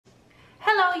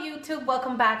Hello YouTube,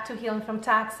 welcome back to Healing from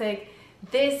Toxic.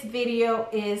 This video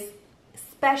is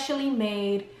specially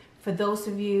made for those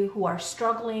of you who are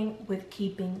struggling with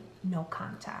keeping no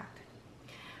contact.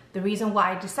 The reason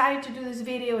why I decided to do this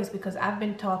video is because I've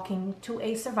been talking to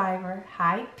a survivor.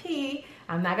 Hi P.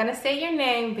 I'm not gonna say your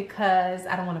name because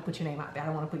I don't want to put your name out there. I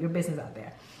don't want to put your business out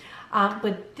there.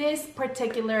 But this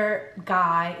particular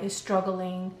guy is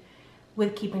struggling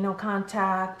with keeping no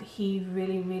contact. He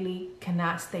really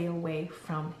cannot stay away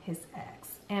from his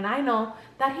ex. And I know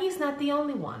that he's not the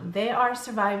only one. There are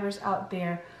survivors out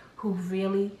there who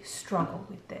really struggle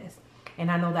with this. And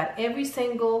I know that every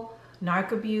single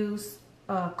narc abuse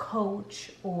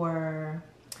coach, or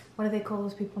what do they call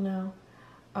those people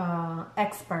now?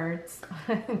 Experts.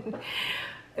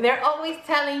 They're always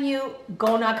telling you,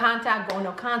 go no contact, go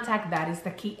no contact. That is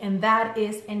the key. And that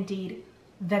is indeed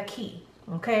the key.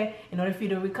 Okay, in order for you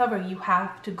to recover, you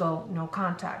have to go no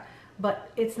contact.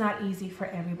 But it's not easy for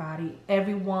everybody.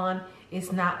 Everyone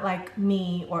is not like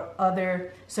me or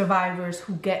other survivors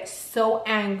who get so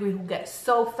angry, who get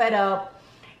so fed up,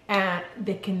 and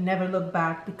they can never look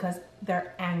back because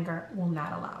their anger will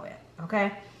not allow it.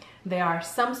 Okay, there are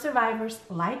some survivors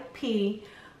like P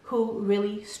who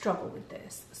really struggle with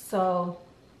this. So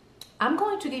I'm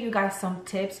going to give you guys some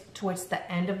tips towards the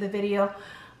end of the video.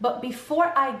 But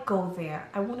before I go there,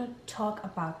 I want to talk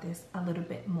about this a little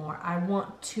bit more. I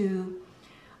want to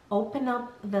open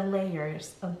up the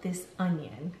layers of this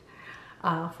onion,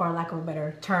 for lack of a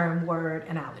better term, word,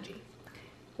 analogy.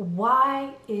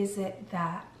 Why is it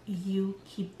that you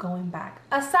keep going back?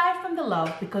 Aside from the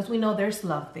love, because we know there's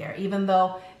love there, even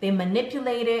though they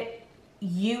manipulated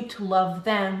you to love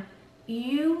them,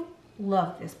 you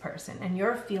love this person and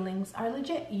your feelings are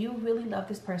legit. You really love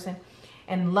this person.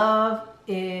 And love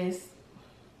is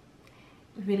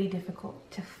really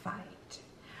difficult to fight.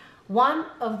 One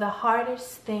of the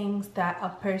hardest things that a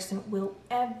person will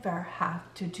ever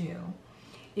have to do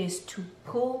is to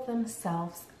pull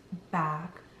themselves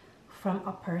back from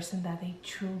a person that they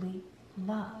truly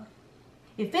love.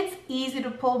 If it's easy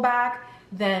to pull back,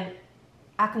 then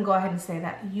I can go ahead and say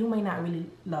that you may not really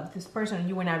love this person, and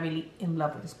you were not really in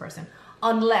love with this person.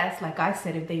 Unless, like I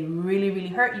said, if they really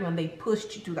hurt you and they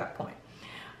pushed you to that point.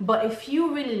 But if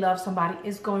you really love somebody,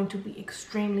 it's going to be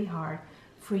extremely hard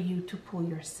for you to pull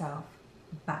yourself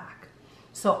back.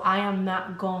 So I am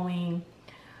not going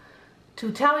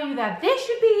to tell you that this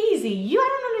should be easy. I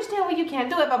don't understand why you can't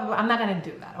do it, but I'm not going to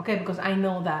do that, okay? Because I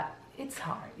know that it's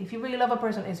hard. If you really love a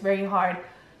person, it's very hard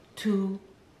to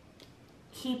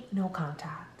keep no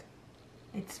contact.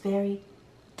 It's very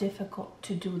difficult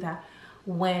to do that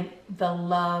when the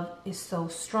love is so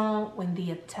strong, when the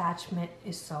attachment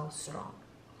is so strong.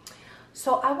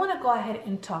 So I want to go ahead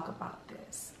and talk about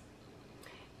this.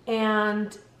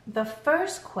 And the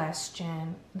first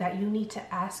question that you need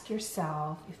to ask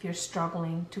yourself if you're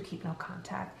struggling to keep no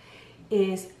contact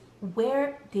is,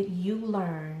 where did you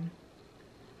learn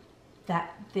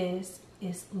that this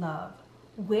is love?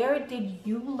 Where did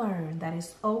you learn that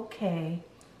it's okay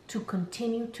to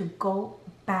continue to go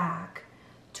back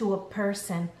to a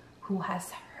person who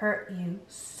has hurt you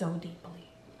so deeply?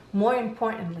 More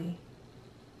importantly,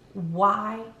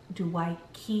 why do I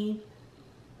keep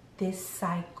this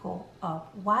cycle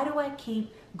up? Why do I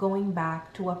keep going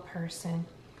back to a person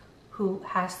who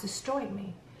has destroyed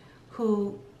me,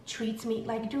 who treats me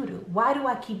like doo-doo? Why do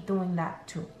I keep doing that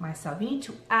to myself? You need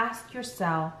to ask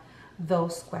yourself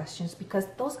those questions, because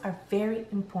those are very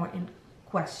important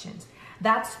questions.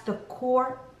 That's the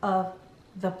core of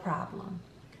the problem.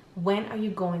 When are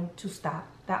you going to stop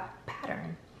that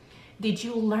pattern? Did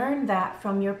you learn that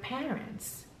from your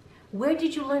parents? Where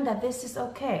did you learn that this is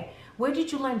okay? Where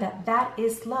did you learn that that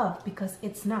is love? Because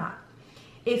it's not.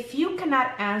 If you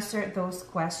cannot answer those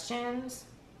questions,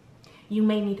 you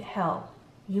may need help.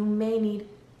 You may need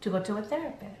to go to a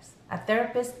therapist. A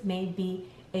therapist may be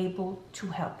able to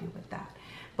help you with that.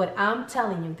 But I'm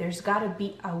telling you, there's got to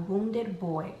be a wounded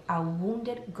boy, a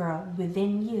wounded girl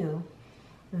within you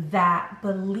that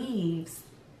believes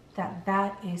that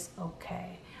that is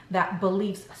okay. That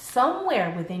believes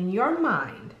somewhere within your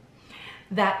mind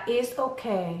that is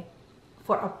okay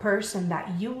for a person that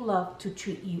you love to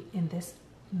treat you in this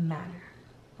manner,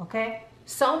 okay?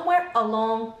 Somewhere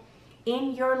along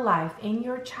in your life, in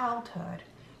your childhood,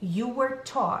 you were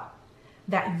taught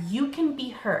that you can be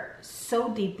hurt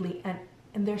so deeply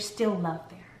and there's still love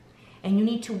there. And you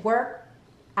need to work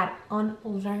at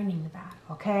unlearning that,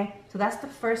 okay? So that's the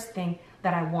first thing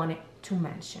that I wanted to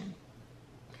mention.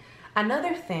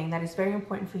 Another thing that is very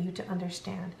important for you to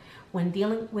understand when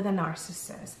dealing with a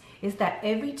narcissist is that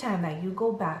every time that you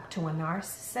go back to a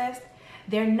narcissist,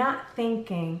 they're not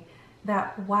thinking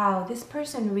that, wow, this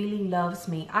person really loves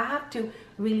me. I have to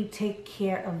really take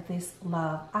care of this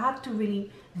love. I have to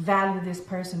really value this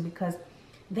person because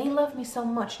they love me so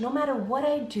much. No matter what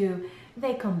I do,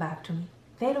 they come back to me.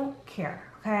 They don't care,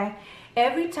 okay?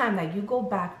 Every time that you go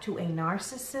back to a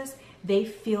narcissist, they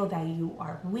feel that you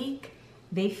are weak.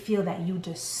 They feel that you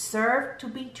deserve to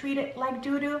be treated like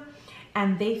doo-doo.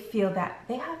 And they feel that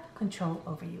they have control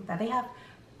over you, that they have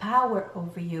power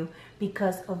over you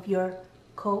because of your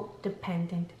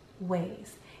codependent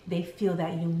ways. They feel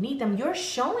that you need them. You're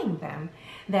showing them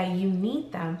that you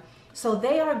need them. So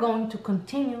they are going to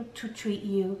continue to treat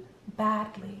you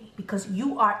badly because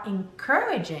you are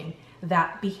encouraging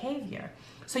that behavior.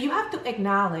 So you have to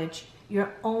acknowledge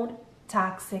your own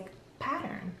toxic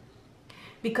pattern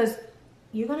because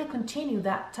you're going to continue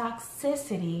that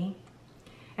toxicity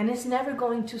and it's never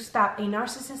going to stop. A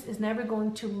narcissist is never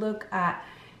going to look at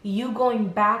you going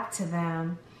back to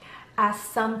them as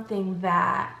something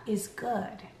that is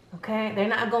good, okay? They're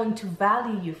not going to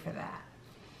value you for that.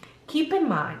 Keep in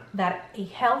mind that a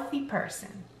healthy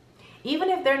person, even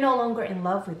if they're no longer in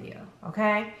love with you,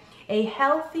 okay? A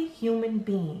healthy human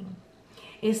being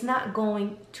is not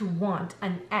going to want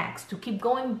an ex to keep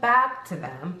going back to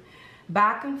them,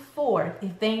 back and forth,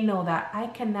 if they know that I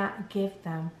cannot give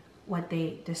them what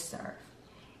they deserve.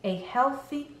 A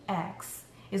healthy ex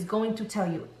is going to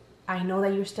tell you, I know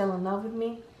that you're still in love with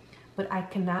me, but I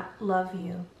cannot love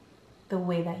you the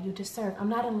way that you deserve. I'm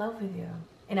not in love with you,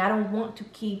 and I don't want to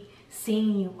keep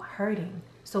seeing you hurting,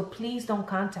 so please don't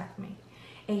contact me.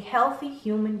 A healthy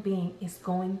human being is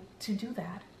going to do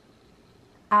that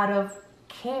out of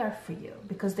care for you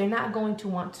because they're not going to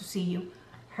want to see you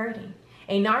hurting.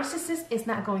 A narcissist is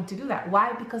not going to do that.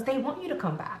 Why? Because they want you to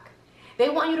come back. They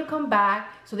want you to come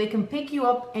back so they can pick you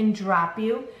up and drop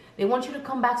you. They want you to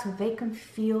come back so they can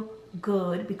feel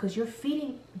good because you're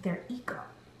feeding their ego.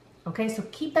 Okay, so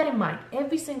keep that in mind.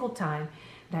 Every single time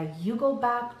that you go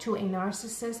back to a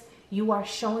narcissist, you are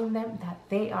showing them that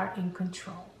they are in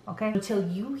control. Okay, until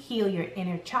you heal your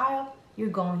inner child, you're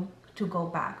going to go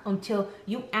back. Until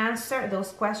you answer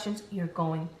those questions, you're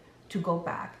going to go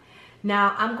back.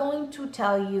 Now, I'm going to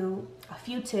tell you a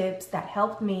few tips that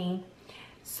helped me.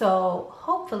 So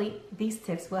hopefully these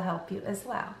tips will help you as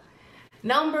well.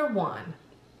 Number one,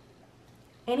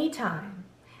 anytime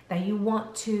that you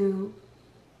want to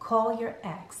call your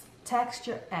ex, text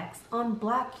your ex,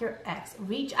 unblock your ex,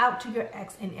 reach out to your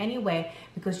ex in any way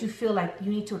because you feel like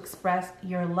you need to express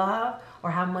your love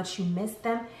or how much you miss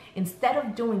them, instead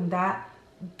of doing that,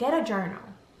 get a journal.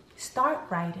 Start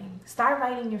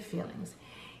writing your feelings.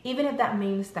 Even if that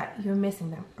means that you're missing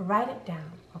them, write it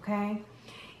down, okay?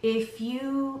 If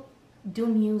you do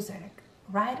music,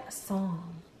 write a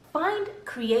song. Find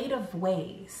creative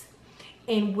ways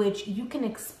in which you can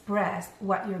express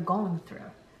what you're going through.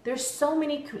 There's so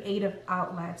many creative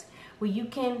outlets where you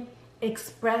can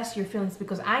express your feelings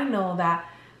because I know that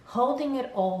holding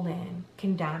it all in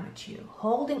can damage you.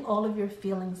 Holding all of your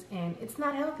feelings in, it's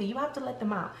not healthy. You have to let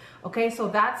them out, okay? So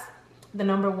that's the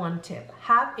number one tip.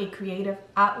 Have a creative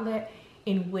outlet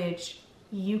in which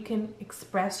you can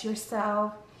express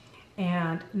yourself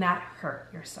and not hurt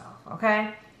yourself,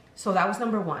 okay? So that was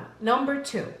number one. Number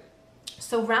two,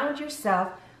 surround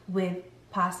yourself with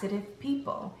positive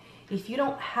people. If you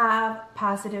don't have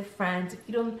positive friends, if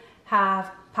you don't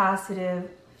have positive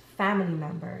family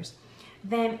members,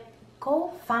 then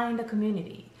go find a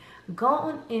community. Go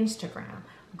on Instagram,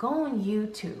 go on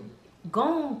YouTube, go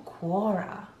on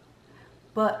Quora,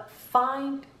 but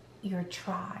find your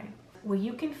tribe where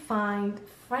you can find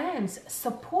friends,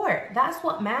 support. That's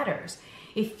what matters.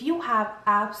 If you have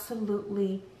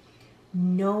absolutely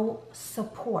no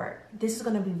support, this is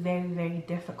going to be very, very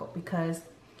difficult because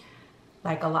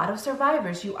like a lot of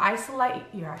survivors, you isolate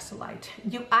yourself,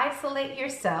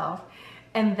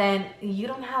 and then you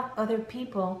don't have other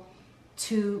people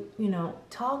to,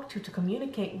 talk to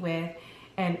communicate with,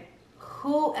 and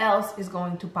who else is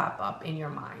going to pop up in your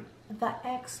mind? The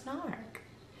ex-narc,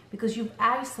 because you've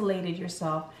isolated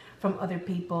yourself from other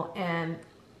people, and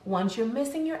once you're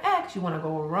missing your ex, you want to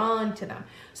go run to them.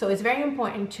 So it's very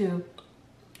important to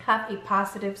have a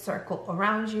positive circle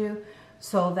around you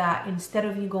so that instead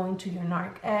of you going to your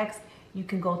narc ex, you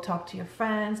can go talk to your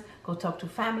friends, go talk to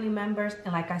family members.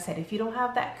 And like I said, if you don't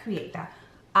have that, create that.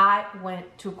 I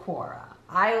went to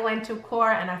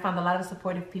Quora and I found a lot of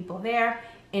supportive people there.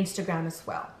 Instagram as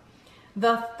well.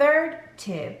 The third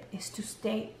tip is to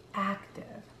stay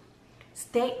active.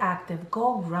 Stay active.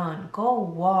 Go run, go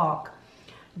walk,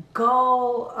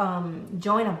 go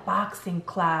join a boxing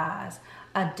class,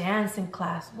 a dancing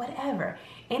class, whatever.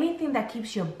 Anything that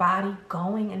keeps your body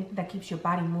going and that keeps your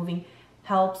body moving,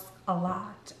 helps a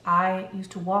lot. I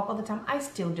used to walk all the time. I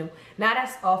still do. Not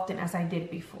as often as I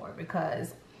did before,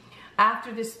 because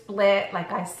after the split,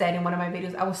 like I said in one of my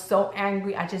videos, I was so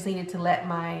angry. I just needed to let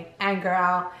my anger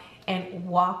out, and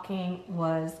walking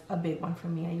was a big one for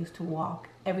me. I used to walk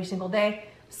every single day,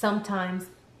 sometimes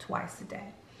twice a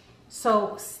day.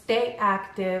 So stay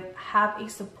active, have a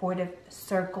supportive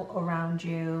circle around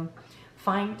you,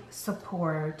 find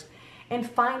support, and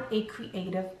find a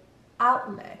creative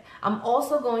outlet. I'm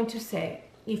also going to say,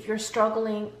 if you're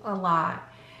struggling a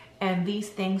lot and these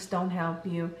things don't help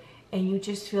you and you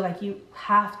just feel like you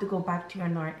have to go back to your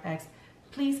narc ex,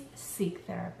 please seek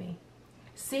therapy.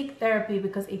 Seek therapy,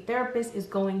 because a therapist is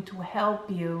going to help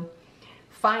you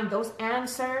find those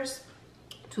answers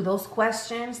to those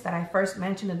questions that I first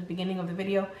mentioned at the beginning of the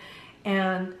video.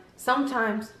 And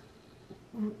sometimes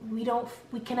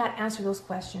we cannot answer those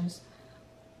questions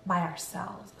by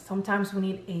ourselves. Sometimes we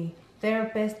need a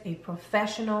therapist, a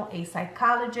professional, a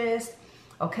psychologist,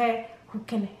 okay, who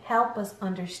can help us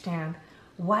understand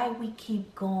why we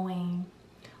keep going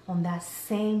on that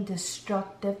same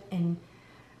destructive and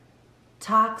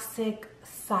toxic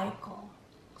cycle.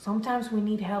 Sometimes we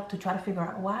need help to try to figure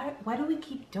out why do we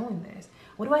keep doing this?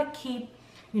 Why do I keep,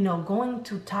 going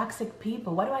to toxic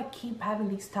people? Why do I keep having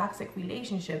these toxic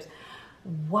relationships?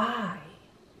 Why?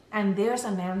 And there's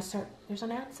an answer. There's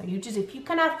an answer. If you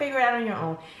cannot figure it out on your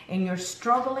own and you're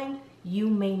struggling, you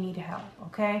may need help,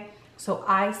 okay? So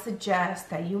I suggest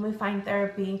that you may find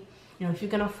therapy. If you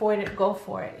can afford it, go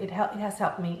for it. It has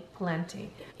helped me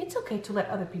plenty. It's okay to let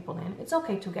other people in. It's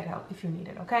okay to get help if you need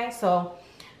it, okay? So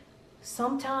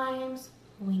sometimes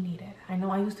we need it. I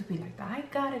know I used to be like that. I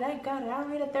got it. I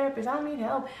don't need a therapist. I don't need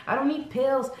help. I don't need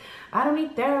pills. I don't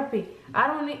need therapy.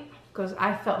 Because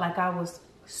I felt like I was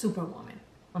superwoman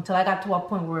until I got to a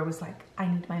point where it was like, I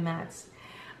need my meds.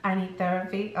 I need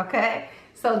therapy, okay?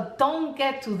 So don't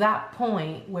get to that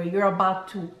point where you're about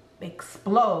to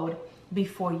explode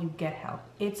before you get help.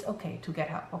 It's okay to get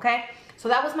help, okay? So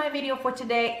that was my video for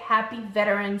today. Happy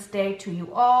Veterans Day to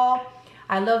you all.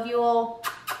 I love you all.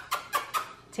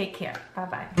 Take care.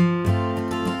 Bye-bye.